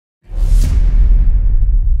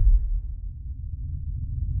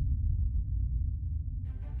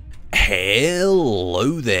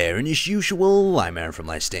Hello there, and as usual, I'm Aaron from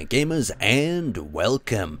Let's Stay Gamers, and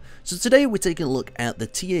welcome. So today we're taking a look at the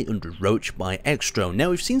T-800 Roach by Extro. Now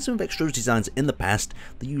we've seen some of Extro's designs in the past.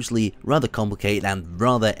 They're usually rather complicated and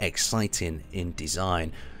rather exciting in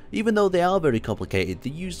design. Even though they are very complicated,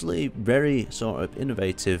 they're usually very sort of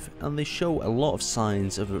innovative, and they show a lot of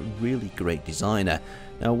signs of a really great designer.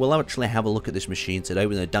 Now we'll actually have a look at this machine today.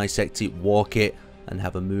 We're going to dissect it, walk it, and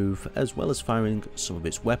have a move, as well as firing some of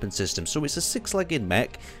its weapon systems. So it's a six-legged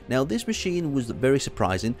mech. Now this machine was very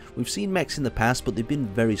surprising. We've seen mechs in the past, but they've been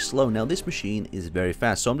very slow. Now this machine is very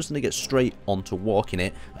fast, so I'm just going to get straight onto walking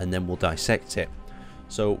it, and then we'll dissect it.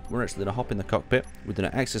 So we're actually going to hop in the cockpit. We're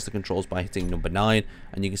going to access the controls by hitting number 9,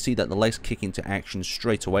 and you can see that the legs kick into action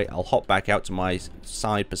straight away. I'll hop back out to my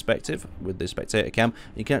side perspective with the spectator cam.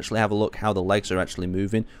 You can actually have a look how the legs are actually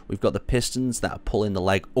moving. We've got the pistons that are pulling the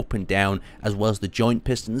leg up and down, as well as the joint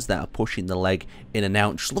pistons that are pushing the leg in and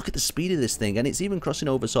out. Just look at the speed of this thing, and it's even crossing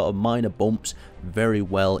over sort of minor bumps very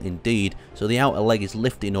well indeed. So the outer leg is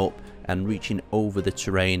lifting up and reaching over the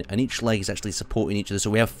terrain, and each leg is actually supporting each other. So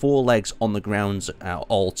we have 4 legs on the grounds at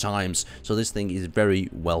all times, so this thing is very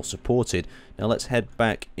well supported. Now let's head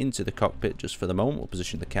back into the cockpit just for the moment. We'll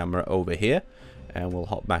position the camera over here, and we'll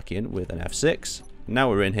hop back in with an F6. Now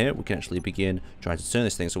we're in here, we can actually begin trying to turn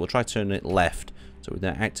this thing. So we'll try turning it left. So we're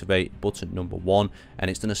going to activate button number 1, and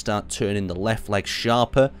it's going to start turning the left leg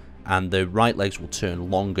sharper, and the right legs will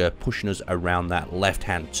turn longer, pushing us around that left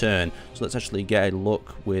hand turn. So let's actually get a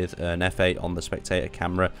look with an F8 on the spectator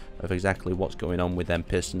camera of exactly what's going on with them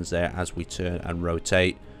pistons there as we turn and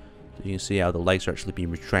rotate. So you can see how the legs are actually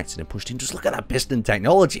being retracted and pushed in. Just look at that piston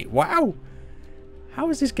technology. Wow, how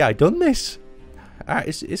has this guy done this?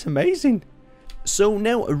 It's amazing. So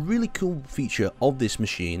now a really cool feature of this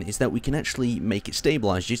machine is that we can actually make it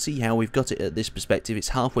stabilized. You see how we've got it at this perspective. It's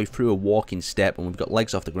halfway through a walking step, and we've got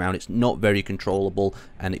legs off the ground. It's not very controllable,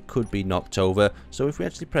 and it could be knocked over. So if we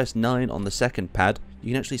actually press 9 on the second pad,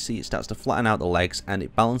 you can actually see it starts to flatten out the legs, and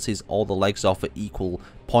it balances all the legs off at equal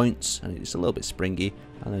points, and it's a little bit springy.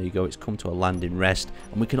 And there you go, it's come to a landing rest.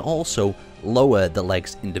 And we can also lower the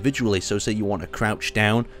legs individually. So say you want to crouch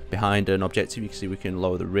down behind an objective, you can see we can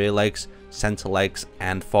lower the rear legs, center legs,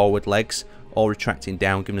 and forward legs, all retracting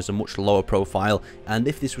down, giving us a much lower profile. And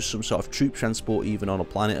if this was some sort of troop transport, even on a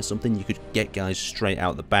planet or something, you could get guys straight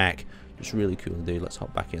out the back. Just really cool indeed. Let's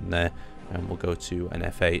hop back in there, and we'll go to an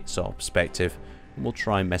F8 sort of perspective, and we'll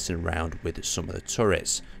try messing around with some of the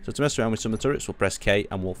turrets. So to mess around with some of the turrets, we'll press K,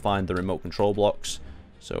 and we'll find the remote control blocks.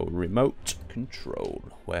 So remote control,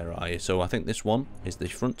 where are you? So I think this one is the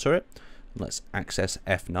front turret. Let's access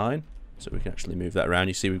F9, so we can actually move that around.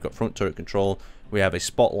 You see we've got front turret control. We have a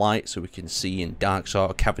spotlight, so we can see in dark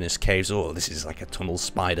sort of cavernous caves. Oh, this is like a tunnel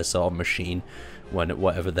spider sort of machine,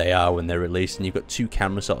 whatever they are when they're released. And you've got 2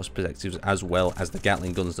 camera sort of perspectives, as well as the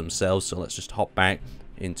Gatling guns themselves. So let's just hop back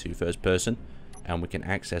into first person, and we can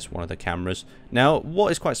access one of the cameras. Now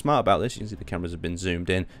what is quite smart about this, you can see the cameras have been zoomed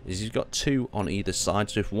in, is you've got 2 on either side.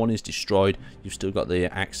 So if one is destroyed, you've still got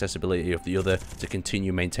the accessibility of the other to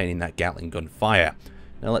continue maintaining that Gatling gun fire.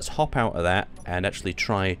 Now let's hop out of that and actually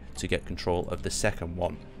try to get control of the second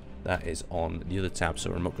one. That is on the other tab, so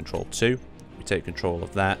remote control 2. We take control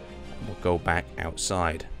of that, and we'll go back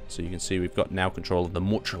outside. So you can see we've got now control of the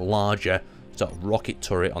much larger sort of rocket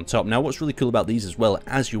turret on top. Now what's really cool about these as well,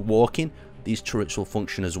 as you're walking, these turrets will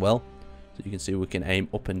function as well. So you can see we can aim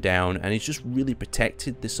up and down, and it's just really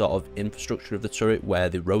protected this sort of infrastructure of the turret where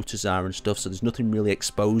the rotors are and stuff, so there's nothing really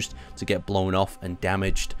exposed to get blown off and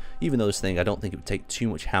damaged. Even though this thing, I don't think it would take too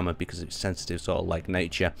much hammer because it's sensitive sort of like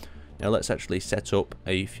nature. Now let's actually set up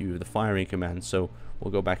a few of the firing commands. So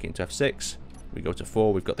we'll go back into F6, we go to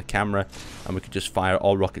 4, we've got the camera, and we can just fire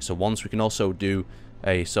all rockets at once. We can also do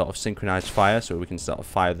a sort of synchronized fire, so we can sort of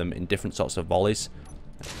fire them in different sorts of volleys.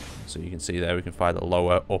 So you can see there we can fire the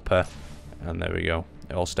lower, upper, and there we go.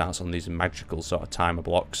 It all starts on these magical sort of timer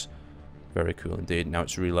blocks. Very cool indeed. Now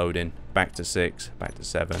it's reloading. Back to 6, back to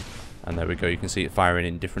 7, and there we go. You can see it firing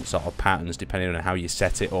in different sort of patterns depending on how you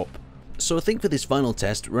set it up. So I think for this final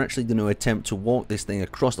test, we're actually going to attempt to walk this thing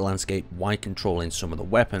across the landscape while controlling some of the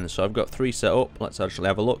weapons. So I've got 3 set up. Let's actually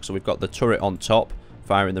have a look. So we've got the turret on top,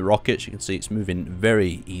 firing the rockets. You can see it's moving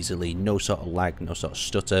very easily, no sort of lag, no sort of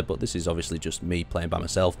stutter, but this is obviously just me playing by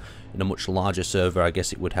myself. In a much larger server, I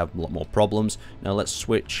guess it would have a lot more problems. Now let's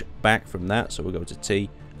switch back from that, so we'll go to T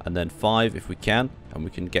and then 5 if we can, and we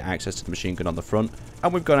can get access to the machine gun on the front.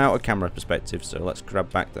 And we've gone out of camera perspective, so let's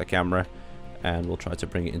grab back the camera, and we'll try to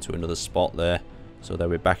bring it into another spot there. So there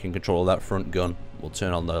we're back in control of that front gun. We'll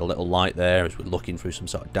turn on the little light there as we're looking through some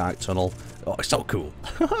sort of dark tunnel. Oh, it's so cool.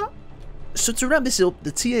 So to wrap this up,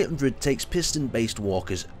 the T-800 takes piston-based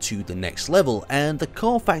walkers to the next level, and the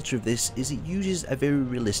core factor of this is it uses a very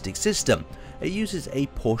realistic system. It uses a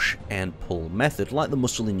push and pull method, like the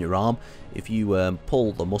muscle in your arm. If you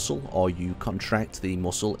pull the muscle or you contract the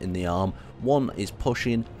muscle in the arm, one is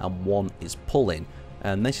pushing and one is pulling.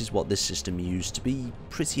 And this is what this system used to be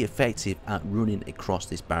pretty effective at running across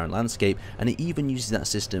this barren landscape, and it even uses that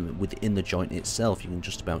system within the joint itself. You can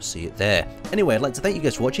just about see it there. Anyway, I'd like to thank you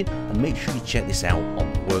guys for watching, and make sure you check this out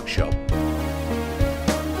on the workshop.